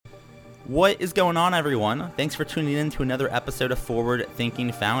What is going on, everyone? Thanks for tuning in to another episode of Forward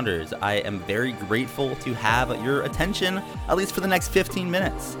Thinking Founders. I am very grateful to have your attention, at least for the next 15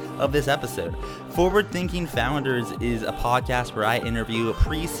 minutes of this episode. Forward Thinking Founders is a podcast where I interview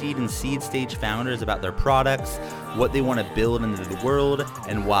pre-seed and seed stage founders about their products, what they want to build into the world,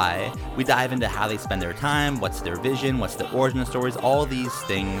 and why. We dive into how they spend their time, what's their vision, what's the origin stories, all these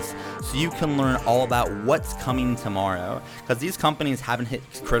things, so you can learn all about what's coming tomorrow. Because these companies haven't hit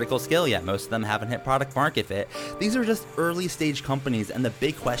critical scale yet. Most of them haven't hit product market fit. These are just early stage companies, and the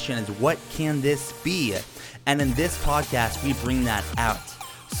big question is, what can this be? And in this podcast, we bring that out.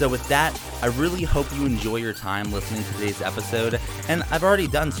 So with that, I really hope you enjoy your time listening to today's episode. And I've already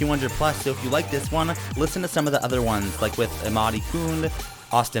done 200 plus, so if you like this one, listen to some of the other ones, like with Imadi Kund,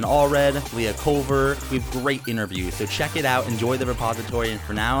 Austin Allred, Leah Culver. We have great interviews, so check it out, enjoy the repository, and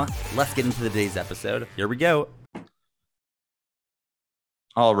for now, let's get into today's episode. Here we go.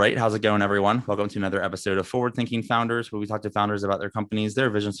 All right, how's it going, everyone? Welcome to another episode of Forward Thinking Founders, where we talk to founders about their companies, their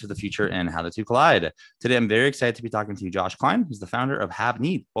visions for the future, and how the two collide. Today, I'm very excited to be talking to Josh Klein, who's the founder of Have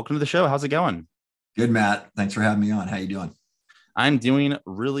Need. Welcome to the show. How's it going? Good, Matt. Thanks for having me on. How you doing? I'm doing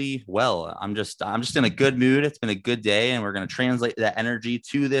really well. I'm just in a good mood. It's been a good day, and we're going to translate that energy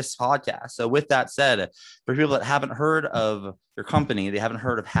to this podcast. So with that said, for people that haven't heard of your company, they haven't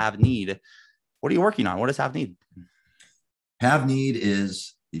heard of Have Need, what are you working on? What is Have Need? Have Need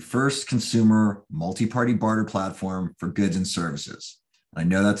is the first consumer multi-party barter platform for goods and services. I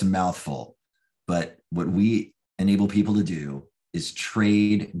know that's a mouthful, but what we enable people to do is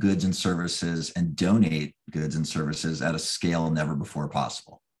trade goods and services and donate goods and services at a scale never before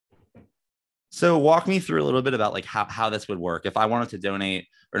possible. So walk me through a little bit about like how this would work. If I wanted to donate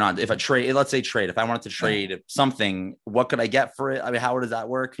or not, if I wanted to trade something, what could I get for it? I mean, how does that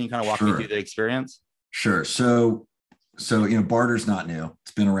work? Can you kind of walk me through the experience? Sure. So, barter's not new.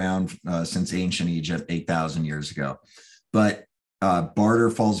 It's been around since ancient Egypt, 8,000 years ago. But barter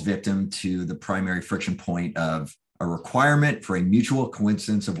falls victim to the primary friction point of a requirement for a mutual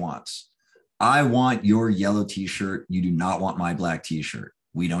coincidence of wants. I want your yellow t-shirt. You do not want my black t-shirt.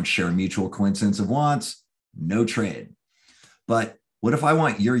 We don't share a mutual coincidence of wants, no trade. But what if I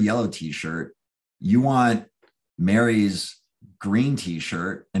want your yellow t-shirt? You want Mary's green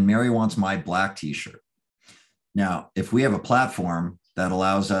t-shirt and Mary wants my black t-shirt. Now, if we have a platform that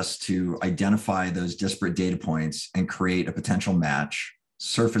allows us to identify those disparate data points and create a potential match,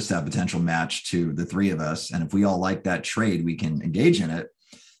 surface that potential match to the three of us, and if we all like that trade, we can engage in it,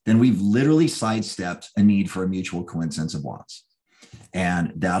 then we've literally sidestepped a need for a mutual coincidence of wants.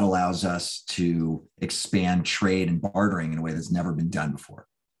 And that allows us to expand trade and bartering in a way that's never been done before.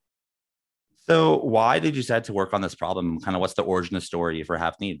 So why did you decide to work on this problem? Kind of what's the origin story for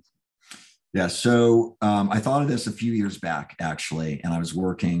Have Need? Yeah, so I thought of this a few years back, actually, and I was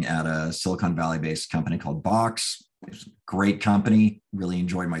working at a Silicon Valley-based company called Box. It was a great company, really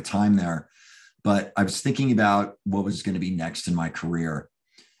enjoyed my time there. But I was thinking about what was going to be next in my career.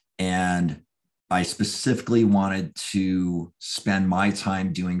 And I specifically wanted to spend my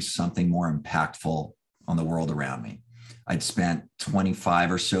time doing something more impactful on the world around me. I'd spent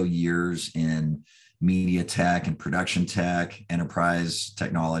 25 or so years in media tech and production tech, enterprise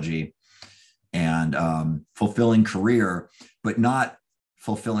technology, and fulfilling career, but not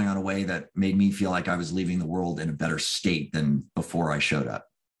fulfilling on a way that made me feel like I was leaving the world in a better state than before I showed up.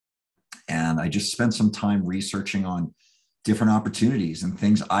 And I just spent some time researching on different opportunities and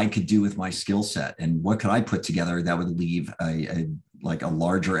things I could do with my skill set and what could I put together that would leave a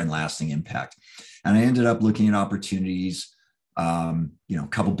larger and lasting impact. And I ended up looking at opportunities, a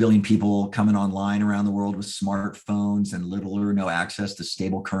couple billion people coming online around the world with smartphones and little or no access to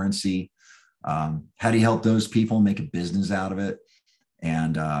stable currency. How do you help those people make a business out of it?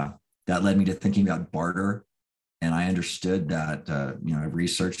 And that led me to thinking about barter. And I understood that, I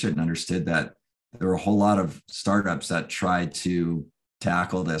researched it and understood that there were a whole lot of startups that tried to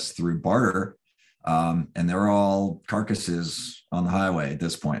tackle this through barter. And they're all carcasses on the highway at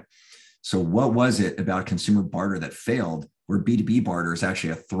this point. So what was it about consumer barter that failed, where B2B barter is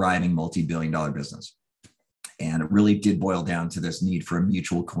actually a thriving multi-billion-dollar business? And it really did boil down to this need for a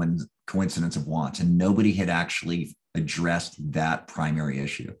mutual coincidence of wants. And nobody had actually addressed that primary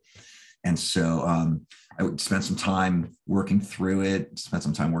issue. And so I would spend some time working through it, spent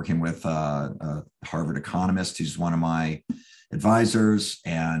some time working with a Harvard economist who's one of my advisors.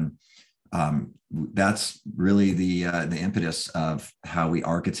 And that's really the impetus of how we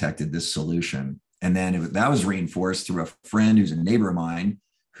architected this solution. And then that was reinforced through a friend who's a neighbor of mine,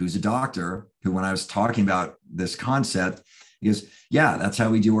 who's a doctor, who, when I was talking about this concept, he goes, yeah, that's how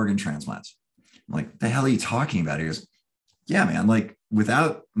we do organ transplants. I'm like, the hell are you talking about? He goes, yeah, man, like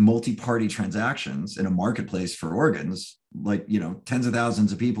without multi-party transactions in a marketplace for organs, like, tens of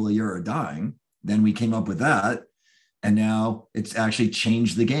thousands of people a year are dying. Then we came up with that. And now it's actually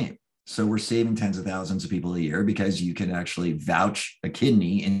changed the game. So we're saving tens of thousands of people a year because you can actually vouch a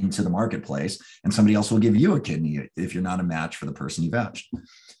kidney into the marketplace, and somebody else will give you a kidney if you're not a match for the person you vouched.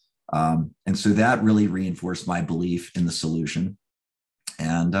 And so that really reinforced my belief in the solution.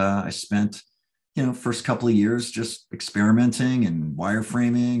 And I spent, first couple of years just experimenting and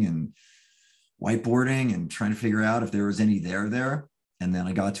wireframing and whiteboarding and trying to figure out if there was any there. And then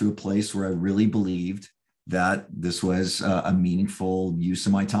I got to a place where I really believed that this was a meaningful use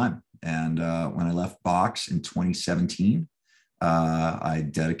of my time. And when I left Box in 2017, I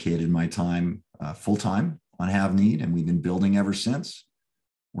dedicated my time full time on Have Need, and we've been building ever since.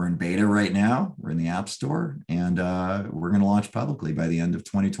 We're in beta right now. We're in the App Store, and we're going to launch publicly by the end of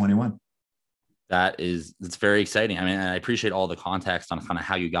 2021. It's very exciting. I mean, I appreciate all the context on kind of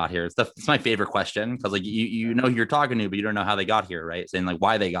how you got here. It's my favorite question, because like you know who you're talking to, but you don't know how they got here, right? And like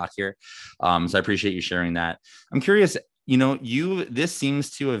why they got here. So I appreciate you sharing that. I'm curious, this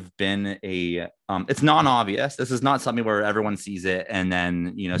seems to have been it's non-obvious. This is not something where everyone sees it and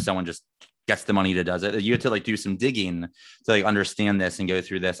then, someone just gets the money that does it. You have to like do some digging to like understand this and go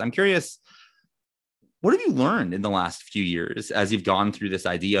through this. I'm curious, what have you learned in the last few years as you've gone through this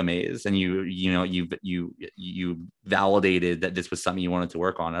idea maze and you validated that this was something you wanted to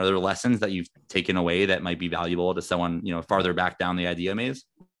work on? Are there lessons that you've taken away that might be valuable to someone, farther back down the idea maze?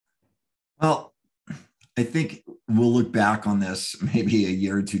 Well, I think we'll look back on this maybe a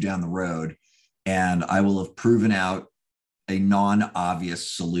year or two down the road, and I will have proven out a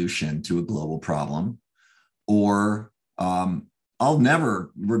non-obvious solution to a global problem, or I'll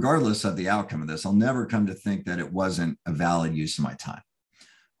never, regardless of the outcome of this, I'll never come to think that it wasn't a valid use of my time.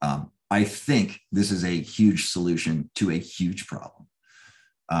 I think this is a huge solution to a huge problem.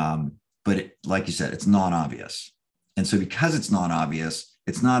 But like you said, it's non-obvious. And so because it's non-obvious,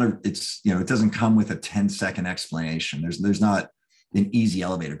 it doesn't come with a 10-second explanation. There's not an easy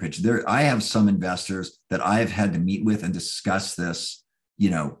elevator pitch. I have some investors that I've had to meet with and discuss this,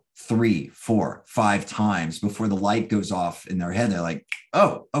 3, 4, 5 times before the light goes off in their head. They're like,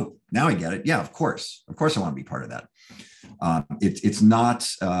 oh, now I get it. Yeah, of course I want to be part of that. It's not,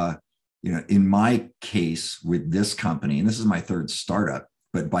 in my case with this company, and this is my third startup,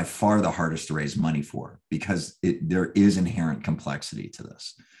 but by far the hardest to raise money for, because there is inherent complexity to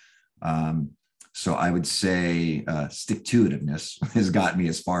this. So I would say stick-to-itiveness has gotten me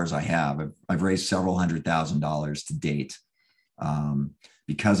as far as I have. I've raised several $100,000s to date.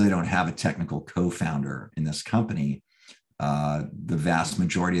 Because I don't have a technical co-founder in this company, the vast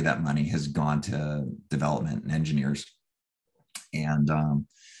majority of that money has gone to development and engineers. And,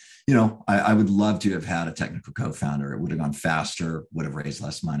 I would love to have had a technical co-founder. It would have gone faster, would have raised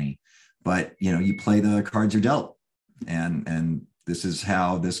less money. But, you play the cards you're dealt. And this is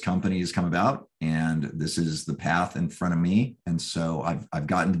how this company has come about. And this is the path in front of me. And so I've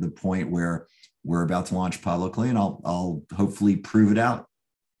gotten to the point where we're about to launch publicly, and I'll hopefully prove it out.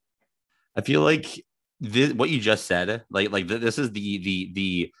 I feel like what you just said, like this is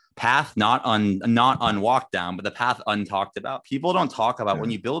the path not unwalked down, but the path untalked about. People don't talk about when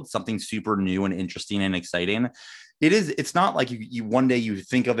you build something super new and interesting and exciting. It's not like you one day you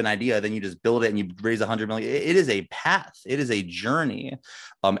think of an idea, then you just build it and you raise 100 million. It is a path. It is a journey.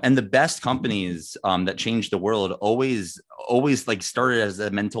 And the best companies that change the world always like started as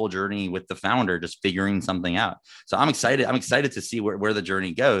a mental journey with the founder, just figuring something out. So I'm excited to see where the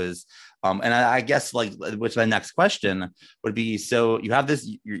journey goes. And I guess which my next question would be, so you have this,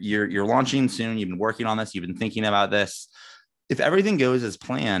 you're launching soon. You've been working on this. You've been thinking about this. If everything goes as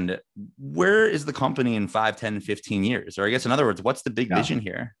planned, where is the company in 5, 10, 15 years? Or I guess, in other words, what's the big vision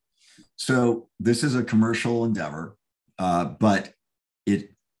here? So this is a commercial endeavor, but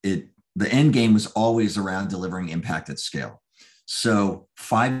the end game was always around delivering impact at scale. So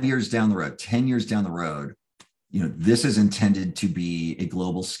 5 years down the road, 10 years down the road, this is intended to be a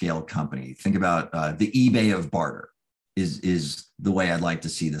global scale company. Think about the eBay of barter is the way I'd like to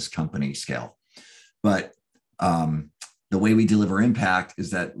see this company scale. But the way we deliver impact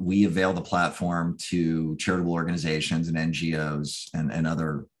is that we avail the platform to charitable organizations and NGOs and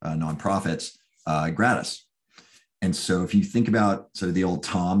other nonprofits gratis. And so if you think about sort of the old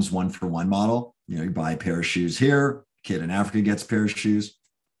Tom's 1-for-1 model, you buy a pair of shoes here, kid in Africa gets a pair of shoes.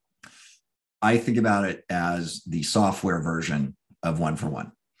 I think about it as the software version of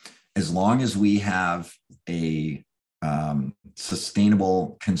 1-for-1. As long as we have a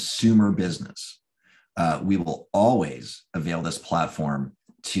sustainable consumer business, we will always avail this platform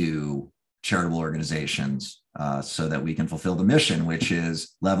to charitable organizations so that we can fulfill the mission, which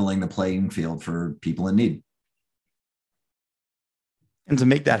is leveling the playing field for people in need. And to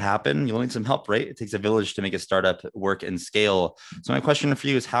make that happen, you'll need some help, right? It takes a village to make a startup work and scale. So my question for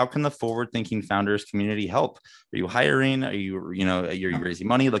you is, how can the forward-thinking founders community help? Are you hiring? Are you raising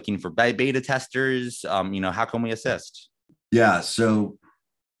money, looking for beta testers? How can we assist? Yeah, so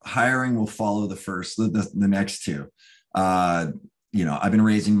hiring will follow the next two. I've been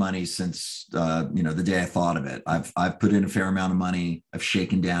raising money since the day I thought of it. I've put in a fair amount of money. I've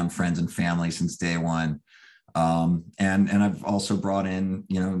shaken down friends and family since day one. And I've also brought in,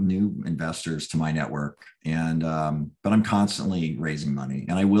 new investors to my network, but I'm constantly raising money,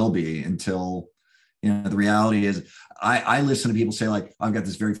 and I will be until, the reality is I listen to people say, like, I've got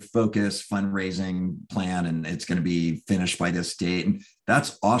this very focused fundraising plan and it's going to be finished by this date. And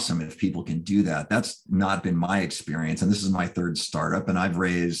that's awesome if people can do that. That's not been my experience. And this is my third startup, and I've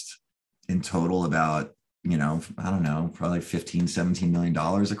raised in total about, I don't know, probably $15-17 million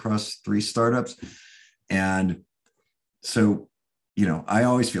across 3 startups. And so, I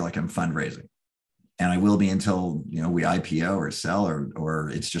always feel like I'm fundraising, and I will be until, we IPO or sell or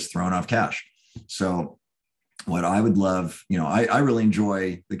it's just thrown off cash. So what I would love, I really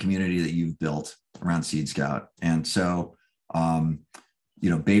enjoy the community that you've built around Seed Scout. And so,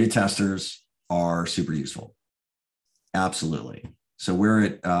 beta testers are super useful. Absolutely. So we're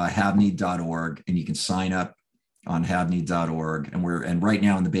at haveneed.org, and you can sign up on haveneed.org. And right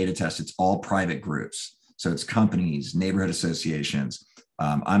now in the beta test, it's all private groups. So it's companies, neighborhood associations.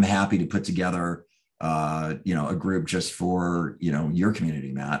 I'm happy to put together, a group just for, your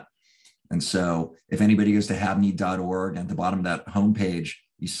community, Matt. And so if anybody goes to haveneed.org, at the bottom of that homepage,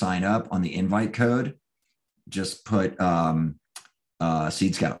 you sign up on the invite code, just put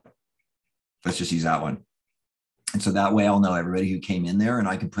Seed Scout. Let's just use that one. And so that way I'll know everybody who came in there, and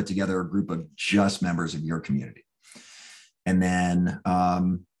I can put together a group of just members of your community. And then,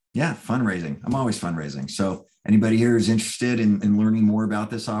 fundraising. I'm always fundraising. So anybody here who's interested in learning more about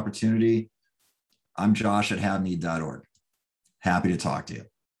this opportunity, I'm Josh at haveneed.org. Happy to talk to you.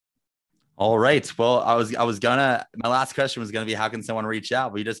 All right. Well, my last question was gonna be, how can someone reach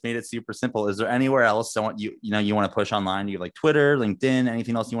out? But you just made it super simple. Is there anywhere else you want to push online? You like Twitter, LinkedIn,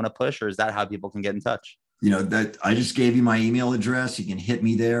 anything else you want to push, or is that how people can get in touch? That I just gave you my email address. You can hit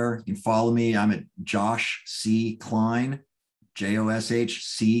me there. You can follow me. I'm at Josh C. Klein,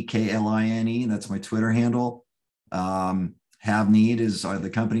 JoshCkline. That's my Twitter handle. Have Need is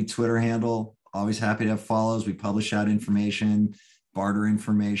the company Twitter handle. Always happy to have follows. We publish out information, barter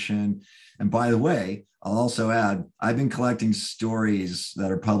information. And by the way, I'll also add, I've been collecting stories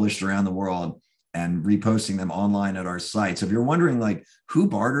that are published around the world and reposting them online at our site. So if you're wondering, like, who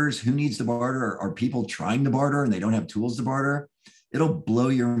barters, who needs to barter, or are people trying to barter and they don't have tools to barter, it'll blow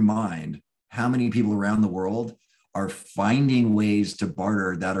your mind how many people around the world are finding ways to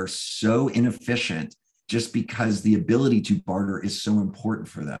barter that are so inefficient just because the ability to barter is so important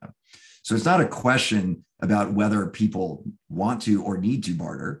for them. So it's not a question about whether people want to or need to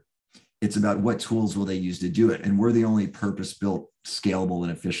barter. It's about what tools will they use to do it. And we're the only purpose-built, scalable,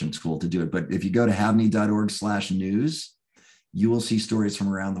 and efficient tool to do it. But if you go to haveneed.org/news, you will see stories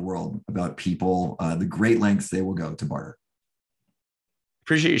from around the world about people, the great lengths they will go to barter.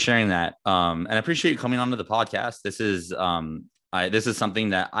 Appreciate you sharing that. And I appreciate you coming onto the podcast. This is something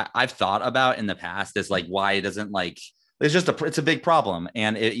that I've thought about in the past. Is like, why it doesn't it's a big problem,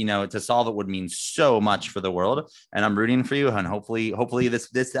 and to solve it would mean so much for the world. And I'm rooting for you, and hopefully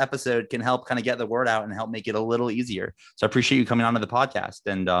this episode can help kind of get the word out and help make it a little easier. So I appreciate you coming onto the podcast,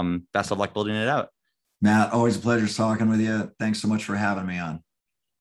 and best of luck building it out. Matt, always a pleasure talking with you. Thanks so much for having me on.